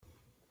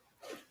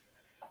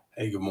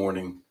Hey, good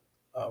morning.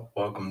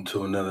 Welcome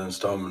to another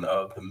installment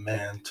of the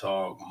Man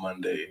Talk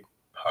Monday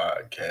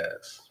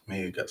podcast.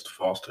 Me, Augusta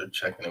Foster,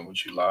 checking in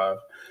with you live.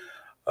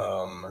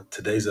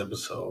 Today's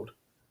episode: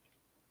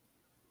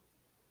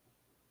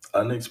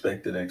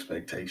 unexpected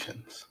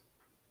expectations,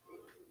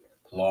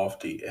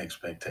 lofty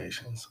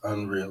expectations,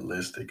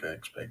 unrealistic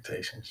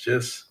expectations,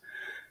 just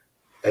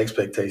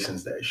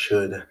expectations that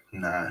should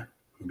not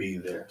be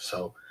there.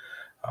 So,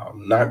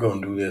 I'm not going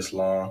to do this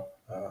long.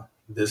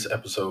 This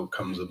episode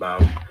comes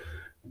about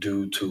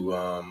due to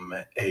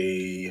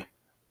a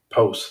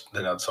post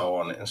that I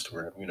saw on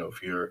Instagram.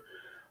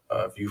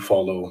 If you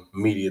follow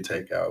Media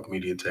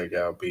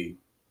Takeout be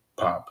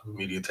pop,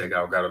 Media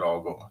Takeout got it all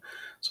going.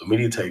 So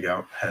Media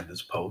Takeout had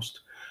this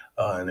post,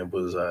 and it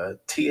was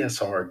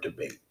TSR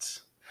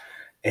debates,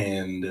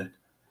 and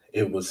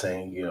it was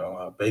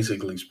saying,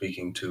 basically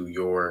speaking to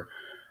your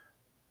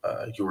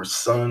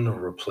son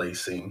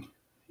replacing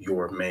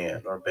your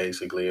man, or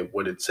basically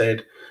what it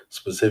said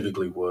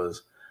specifically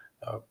was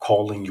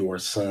calling your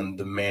son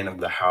the man of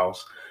the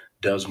house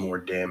does more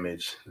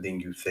damage than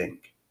you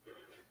think.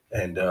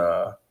 And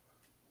I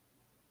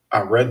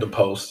read the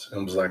post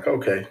and was like,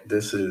 okay,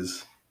 this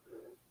is,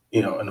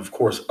 and of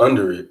course,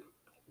 under it,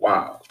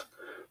 wild,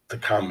 the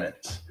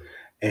comments.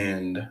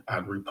 And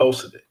I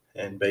reposted it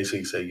and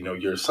basically say,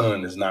 your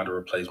son is not a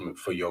replacement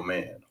for your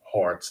man.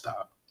 Hard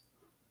stop.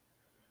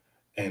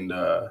 And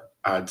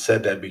I'd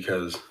said that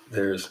because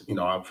there's,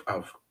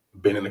 I've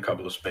been in a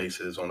couple of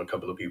spaces on a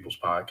couple of people's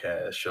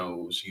podcasts,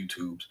 shows,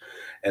 YouTubes,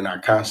 and I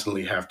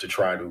constantly have to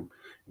try to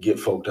get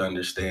folk to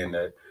understand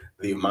that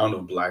the amount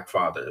of black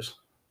fathers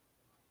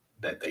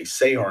that they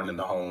say aren't in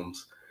the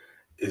homes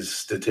is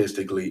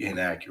statistically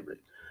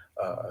inaccurate.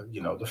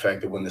 The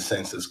fact that when the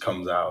census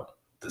comes out,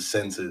 the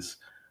census,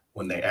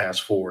 when they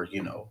ask for,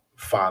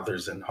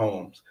 fathers in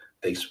homes,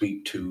 they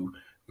speak to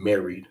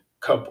married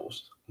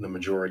couples. The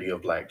majority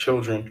of black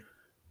children,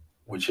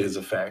 which is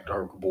a fact,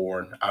 are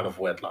born out of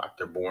wedlock.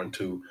 They're born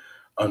to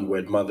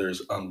unwed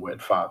mothers,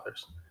 unwed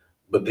fathers.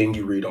 But then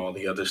you read all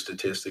the other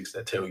statistics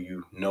that tell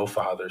you no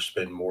fathers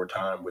spend more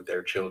time with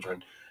their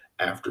children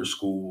after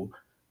school,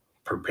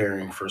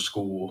 preparing for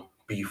school,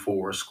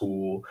 before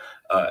school,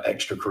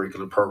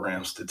 extracurricular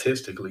programs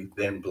statistically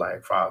than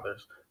black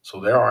fathers. So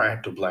there are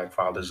active black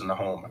fathers in the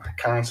home. And I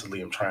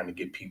constantly am trying to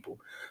get people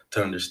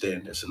to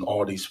understand this in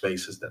all these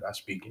spaces that I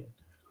speak in.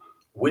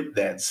 With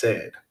that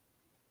said,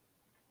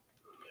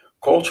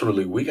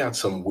 culturally, we got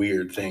some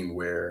weird thing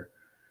where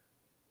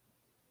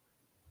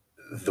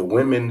the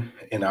women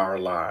in our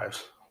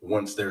lives,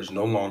 once there's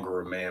no longer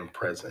a man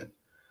present,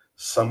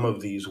 some of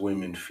these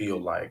women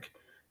feel like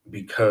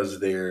because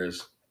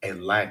there's a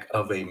lack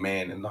of a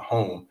man in the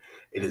home,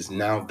 it is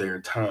now their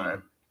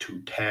time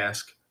to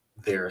task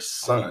their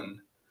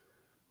son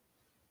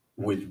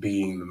with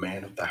being the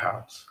man of the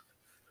house.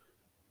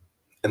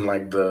 And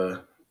like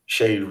the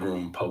Shade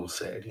Room post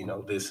said,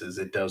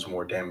 it does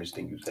more damage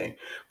than you think.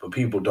 But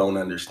people don't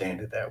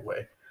understand it that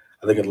way.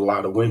 I think a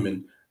lot of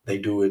women, they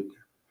do it,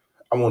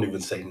 I won't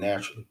even say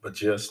naturally, but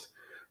just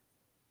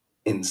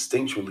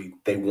instinctually,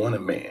 they want a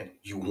man.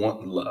 You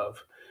want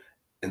love.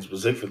 And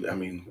specifically, I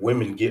mean,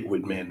 women get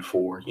with men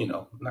for,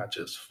 not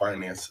just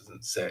finances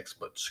and sex,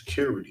 but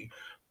security,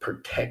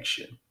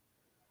 protection.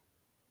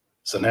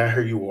 So now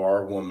here you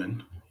are, a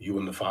woman, you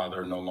and the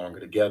father are no longer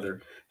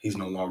together. He's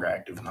no longer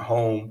active in the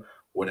home,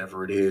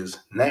 whatever it is.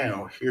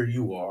 Now here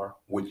you are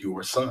with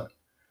your son.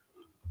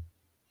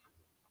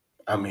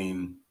 I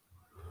mean,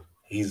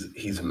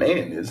 he's a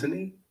man, isn't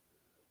he?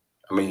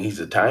 I mean, he's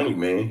a tiny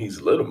man. He's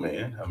a little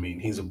man. I mean,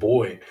 he's a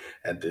boy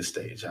at this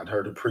stage. I'd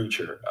heard a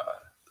preacher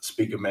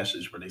speak a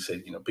message where they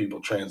said, people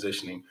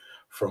transitioning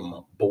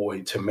from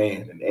boy to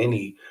man. And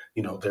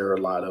there are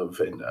a lot of,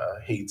 and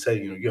he'd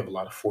say, you have a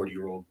lot of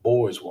 40-year-old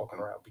boys walking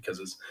around because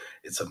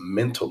it's a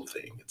mental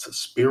thing. It's a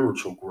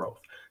spiritual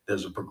growth.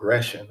 There's a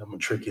progression, a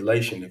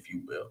matriculation, if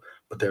you will.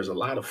 But there's a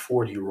lot of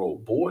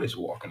 40-year-old boys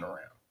walking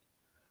around.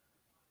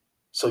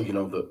 So,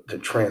 the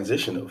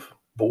transition of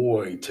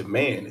boy to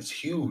man is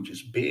huge,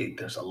 it's big.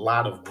 There's a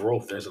lot of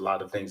growth, there's a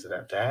lot of things that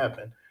have to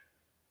happen.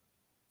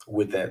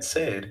 With that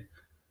said,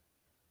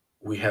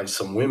 we have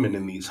some women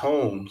in these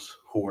homes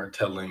who are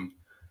telling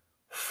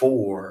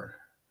 4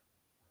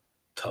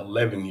 to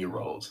 11-year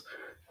olds,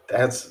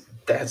 that's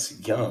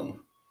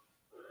young.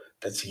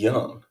 That's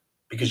young.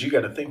 Because you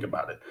got to think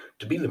about it.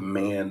 To be the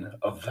man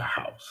of the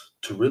house,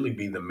 to really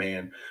be the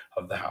man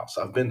of the house.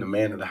 I've been the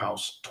man of the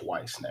house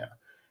twice now.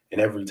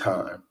 And every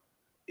time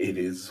it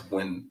is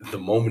when the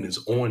moment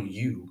is on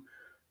you,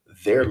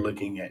 they're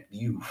looking at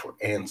you for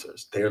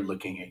answers. They're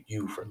looking at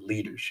you for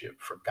leadership,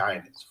 for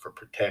guidance, for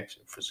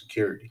protection, for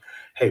security.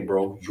 Hey,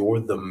 bro,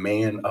 you're the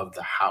man of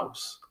the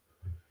house.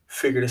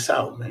 Figure this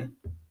out, man.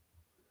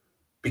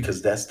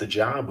 Because that's the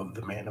job of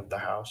the man of the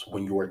house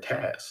when you're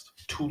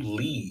tasked to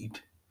lead,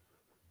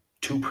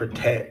 to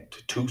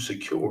protect, to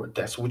secure.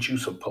 That's what you're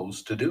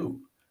supposed to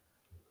do.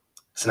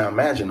 So now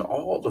imagine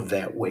all of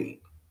that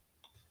weight,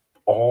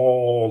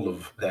 all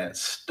of that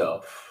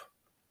stuff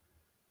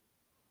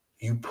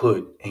you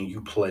put and you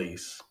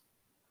place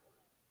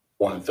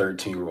on a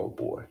 13-year-old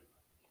boy.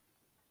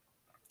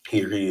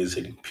 Here he is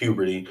hitting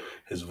puberty.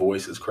 His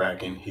voice is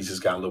cracking. He's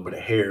just got a little bit of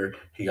hair.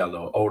 He got a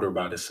little older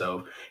about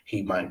himself.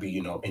 He might be,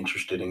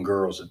 interested in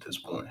girls at this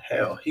point.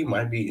 Hell, he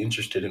might be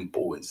interested in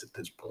boys at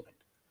this point.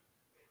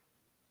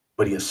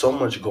 But he has so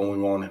much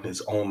going on in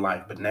his own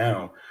life. But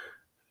now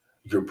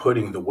you're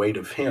putting the weight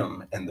of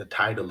him and the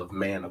title of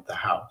man of the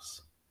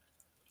house.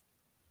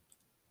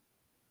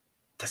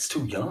 That's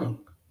too young.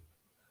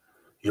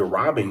 You're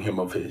robbing him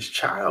of his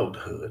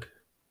childhood.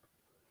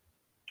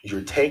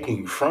 You're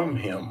taking from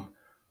him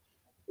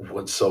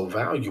what's so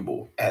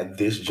valuable at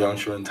this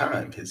juncture in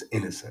time, his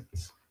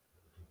innocence.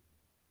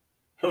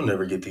 He'll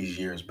never get these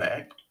years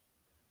back.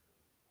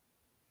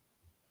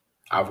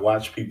 I've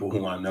watched people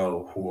who I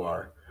know who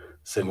are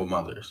single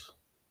mothers.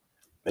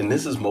 And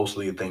this is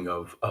mostly a thing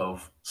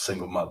of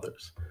single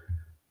mothers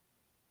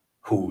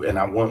who, and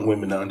I want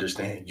women to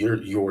understand,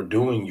 you're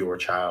doing your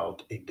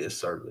child a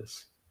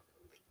disservice.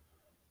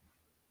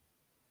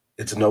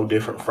 It's no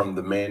different from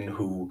the men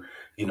who,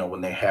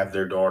 when they have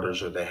their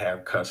daughters or they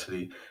have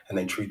custody and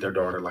they treat their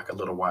daughter like a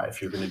little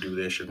wife. You're going to do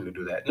this, you're going to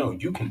do that. No,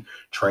 you can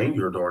train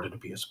your daughter to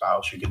be a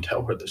spouse. You can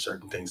tell her there's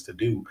certain things to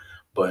do,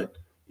 but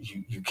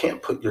you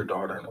can't put your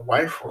daughter in a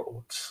wife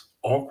role. It's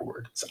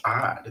awkward. It's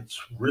odd. It's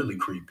really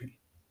creepy.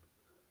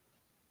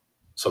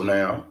 So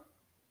now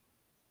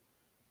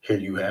here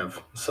you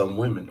have some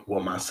women.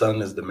 Well, my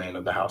son is the man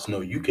of the house.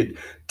 No, you could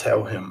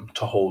tell him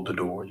to hold the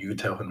door. You could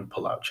tell him to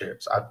pull out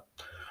chairs. I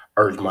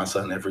urge my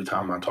son every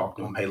time I talk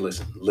to him, hey,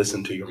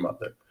 listen to your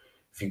mother.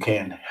 If you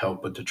can,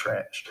 help with the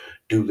trash.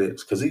 Do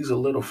this. Because he's a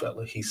little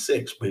fella. He's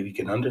 6, but he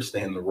can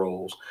understand the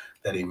roles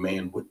that a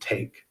man would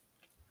take.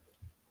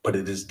 But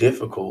it is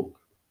difficult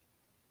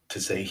to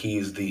say he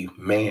is the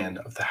man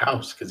of the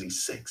house because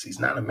he's 6. He's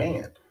not a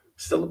man.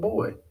 He's still a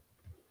boy.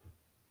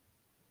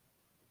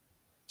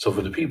 So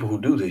for the people who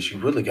do this, you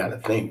really got to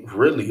think,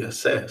 really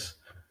assess.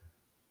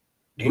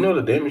 Do you know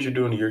the damage you're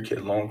doing to your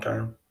kid long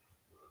term?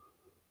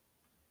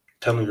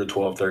 Telling your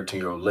 12,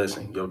 13-year-old,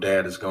 listen, your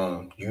dad is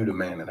gone. You the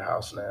man in the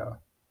house now.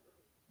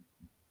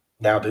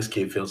 Now this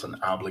kid feels an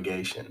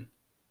obligation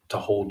to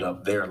hold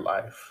up their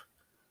life.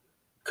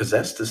 Because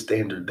that's the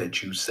standard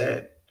that you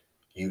set.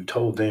 You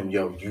told them,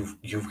 yo,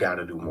 you've got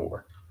to do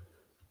more.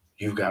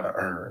 You've got to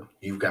earn.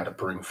 You've got to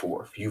bring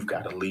forth. You've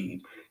got to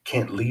lead.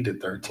 Can't lead at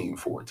 13,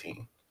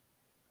 14.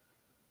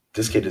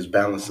 This kid is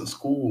balancing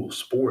school,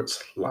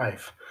 sports,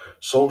 life,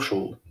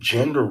 social,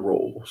 gender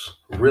roles,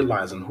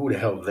 realizing who the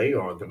hell they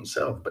are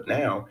themselves. But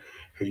now,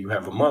 here you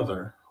have a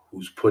mother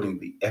who's putting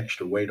the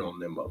extra weight on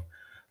them of,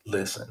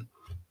 listen,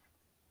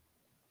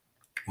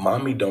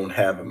 mommy don't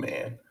have a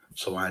man,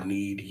 so I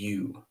need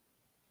you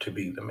to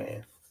be the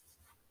man.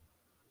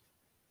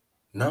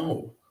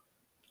 No.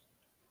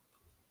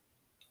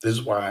 This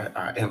is why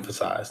I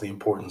emphasize the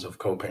importance of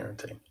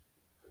co-parenting.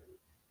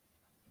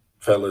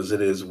 Fellas,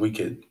 it is, we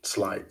could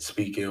slight,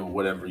 speak ill,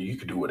 whatever, you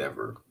could do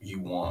whatever you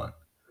want.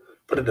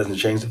 But it doesn't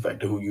change the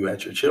fact of who you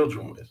had your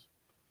children with.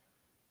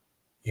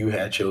 You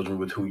had children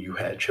with who you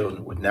had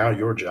children with. Now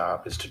your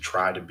job is to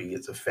try to be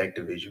as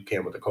effective as you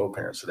can with a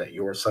co-parent so that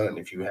your son,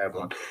 if you have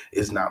one,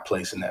 is not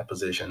placed in that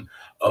position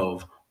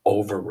of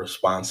over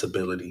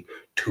responsibility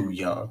too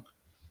young.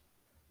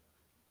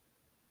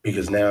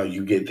 Because now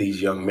you get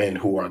these young men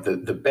who are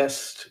the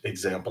best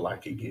example I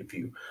could give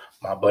you.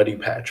 My buddy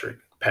Patrick.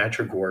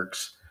 Patrick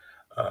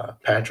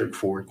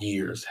for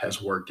years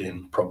has worked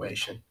in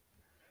probation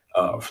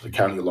for the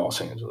county of Los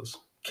Angeles.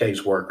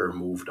 Caseworker,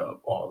 moved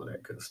up, all of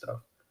that good stuff.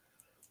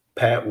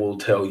 Pat will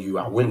tell you,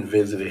 I went and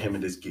visited him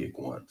at his gig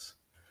once,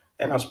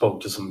 and I spoke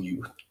to some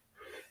youth.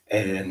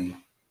 And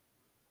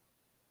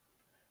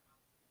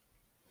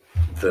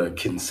the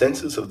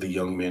consensus of the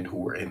young men who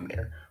were in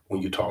there,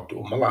 when you talk to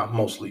them,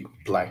 mostly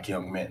black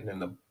young men in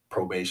the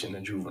probation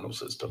and juvenile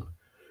system,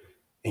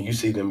 and you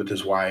see them at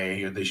this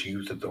YA or this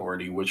youth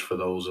authority, which for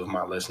those of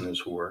my listeners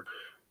who are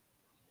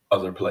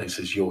other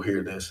places, you'll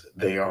hear this.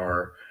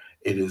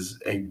 It is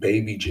a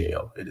baby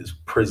jail. It is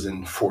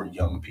prison for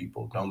young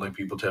people. Don't let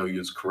people tell you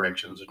it's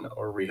corrections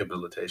or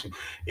rehabilitation.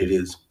 It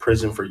is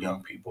prison for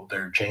young people.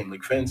 There are chain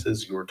link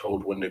fences. You are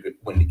told when to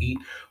eat,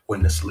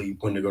 when to sleep,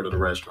 when to go to the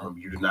restroom.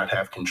 You do not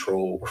have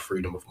control or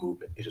freedom of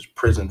movement. It is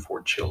prison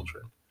for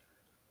children.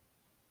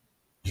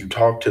 You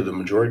talk to the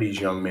majority of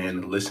these young men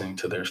and listening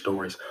to their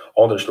stories,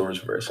 all their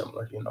stories are very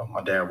similar.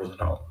 My dad wasn't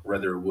home.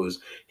 Whether it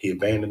was he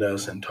abandoned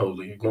us and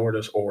totally ignored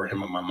us, or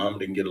him and my mom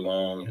didn't get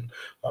along and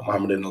my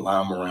mom didn't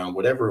allow him around,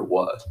 whatever it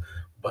was.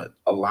 But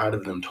a lot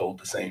of them told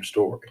the same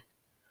story.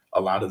 A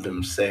lot of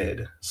them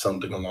said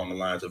something along the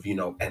lines of,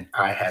 and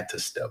I had to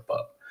step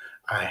up.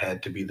 I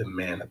had to be the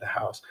man of the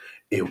house.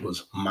 It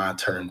was my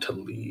turn to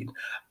lead.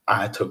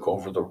 I took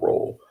over the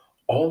role.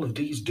 All of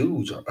these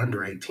dudes are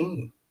under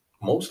 18,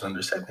 most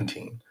under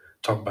 17.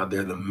 Talk about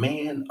they're the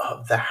man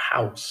of the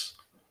house.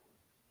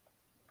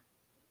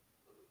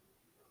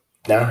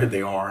 Now here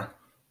they are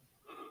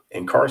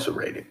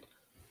incarcerated.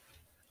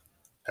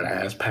 And I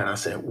asked Pat, I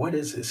said, what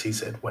is this? He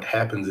said, what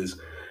happens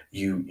is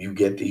you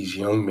get these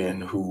young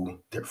men who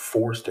they're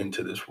forced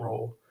into this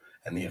role.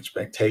 and the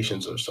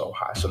expectations are so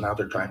high. So now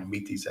they're trying to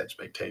meet these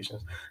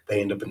expectations.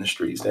 They end up in the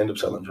streets, they end up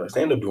selling drugs,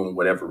 they end up doing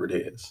whatever it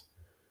is.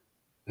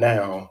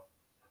 Now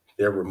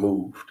they're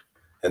removed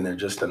and they're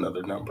just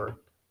another number.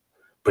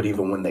 But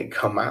even when they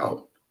come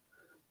out,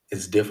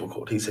 it's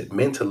difficult. He said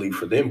mentally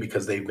for them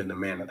because they've been the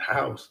man of the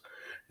house.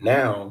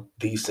 Now,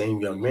 these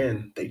same young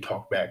men, they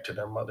talk back to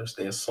their mothers,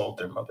 they assault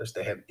their mothers,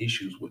 they have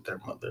issues with their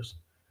mothers.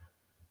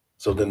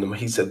 So then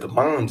he said the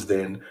moms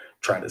then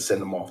try to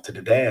send them off to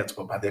the dads,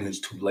 but by then it's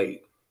too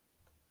late.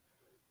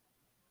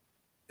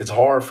 It's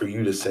hard for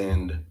you to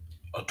send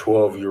a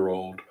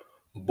 12-year-old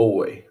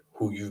boy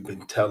who you've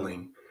been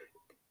telling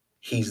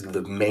he's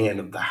the man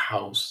of the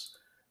house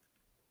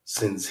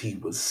since he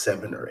was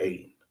 7 or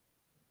 8.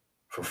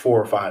 For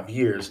 4 or 5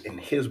 years, in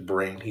his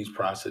brain, he's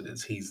processed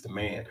as he's the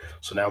man.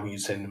 So now when you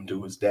send him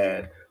to his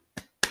dad,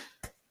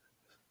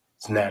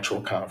 it's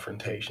natural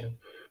confrontation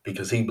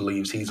because he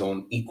believes he's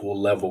on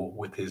equal level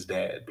with his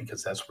dad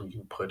because that's where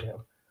you put him.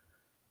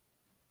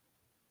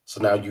 So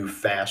now you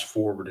fast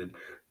forwarded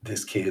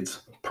this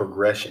kid's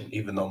progression,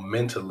 even though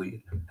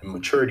mentally and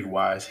maturity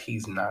wise,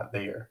 he's not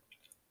there.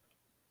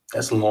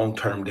 That's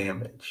long-term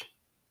damage.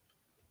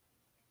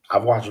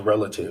 I've watched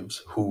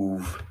relatives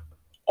who've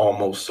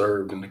almost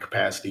served in the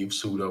capacity of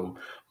pseudo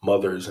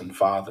mothers and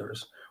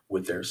fathers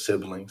with their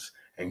siblings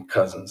and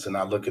cousins. And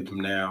I look at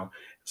them now,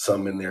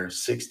 some in their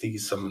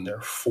 60s, some in their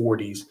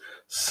 40s,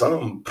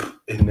 some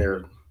in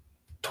their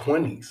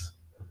 20s.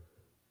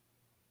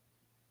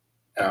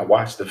 And I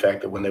watched the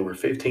fact that when they were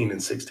 15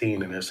 and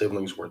 16 and their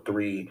siblings were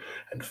 3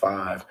 and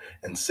 5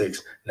 and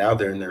 6, now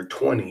they're in their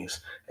 20s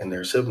and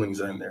their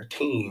siblings are in their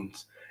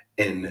teens,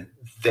 and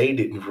they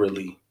didn't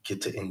really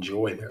get to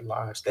enjoy their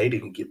lives. They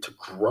didn't get to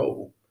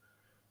grow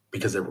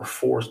because they were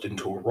forced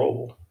into a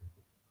role.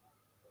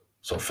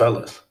 So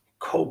fellas,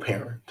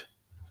 co-parent.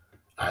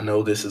 I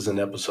know this is an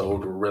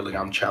episode where really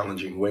I'm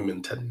challenging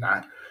women to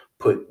not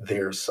put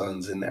their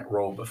sons in that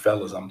role, but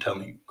fellas, I'm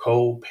telling you,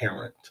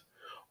 co-parent.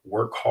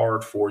 Work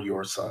hard for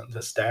your sons.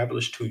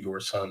 Establish to your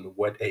son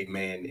what a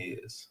man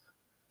is.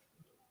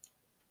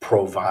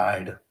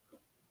 Provide.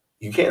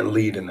 You can't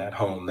lead in that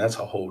home. That's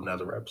a whole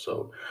nother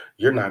episode.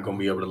 You're not going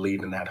to be able to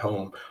lead in that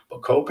home,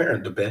 but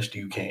co-parent the best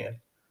you can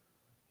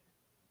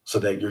so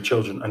that your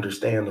children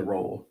understand the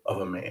role of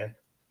a man.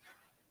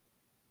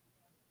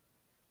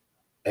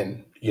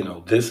 And,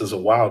 this is a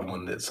wild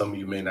one that some of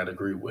you may not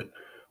agree with.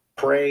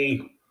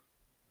 Pray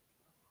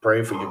for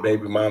your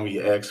baby mama,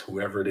 your ex,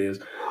 whoever it is,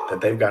 that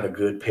they've got a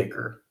good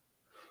picker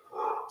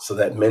so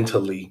that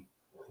mentally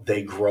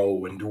they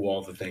grow and do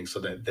all the things so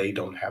that they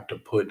don't have to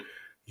put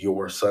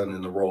your son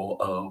in the role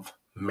of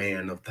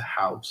man of the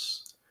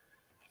house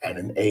at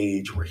an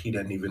age where he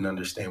doesn't even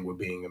understand what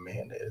being a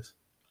man is.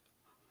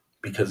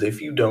 Because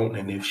if you don't,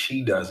 and if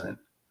she doesn't,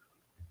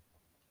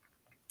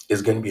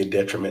 it's going to be a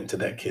detriment to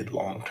that kid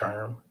long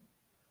term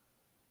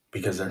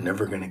because they're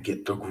never going to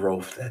get the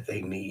growth that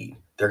they need.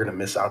 They're going to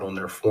miss out on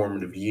their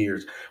formative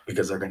years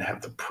because they're going to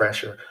have the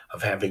pressure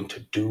of having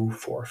to do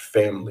for a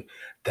family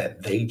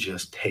that they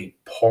just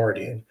take part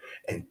in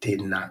and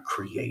did not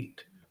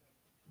create.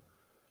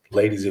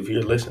 Ladies, if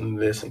you're listening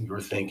to this and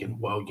you're thinking,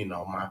 well,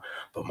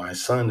 my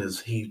son is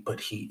he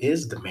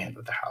is the man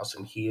of the house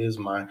and he is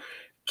my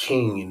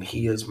king and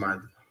he is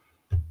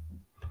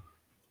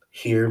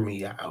hear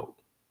me out.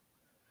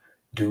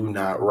 Do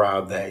not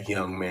rob that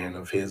young man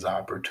of his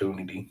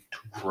opportunity to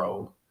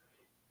grow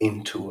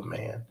into a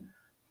man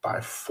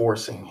by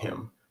forcing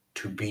him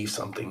to be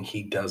something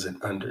he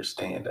doesn't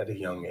understand at a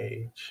young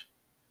age.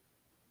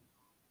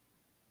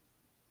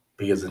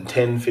 Because in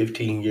 10,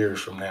 15 years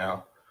from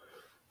now,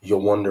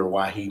 you'll wonder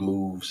why he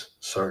moves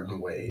certain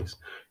ways.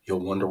 You'll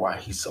wonder why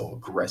he's so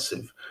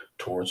aggressive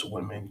towards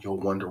women. You'll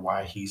wonder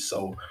why he's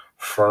so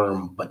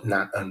firm but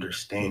not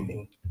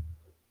understanding.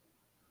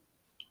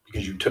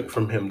 Because you took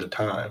from him the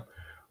time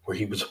where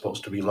he was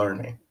supposed to be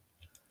learning.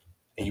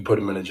 And you put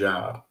him in a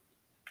job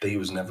that he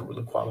was never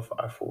really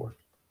qualified for.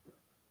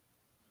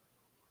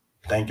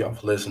 Thank y'all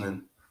for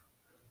listening.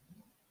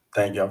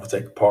 Thank y'all for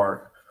taking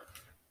part.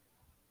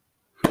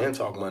 Man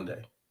Talk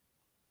Monday.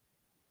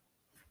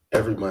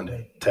 Every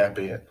Monday, tap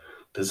in.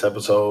 This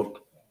episode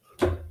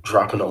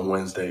dropping on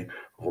Wednesday,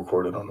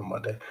 recorded on a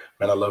Monday.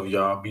 Man, I love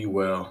y'all. Be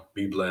well.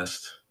 Be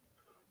blessed.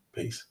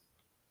 Peace.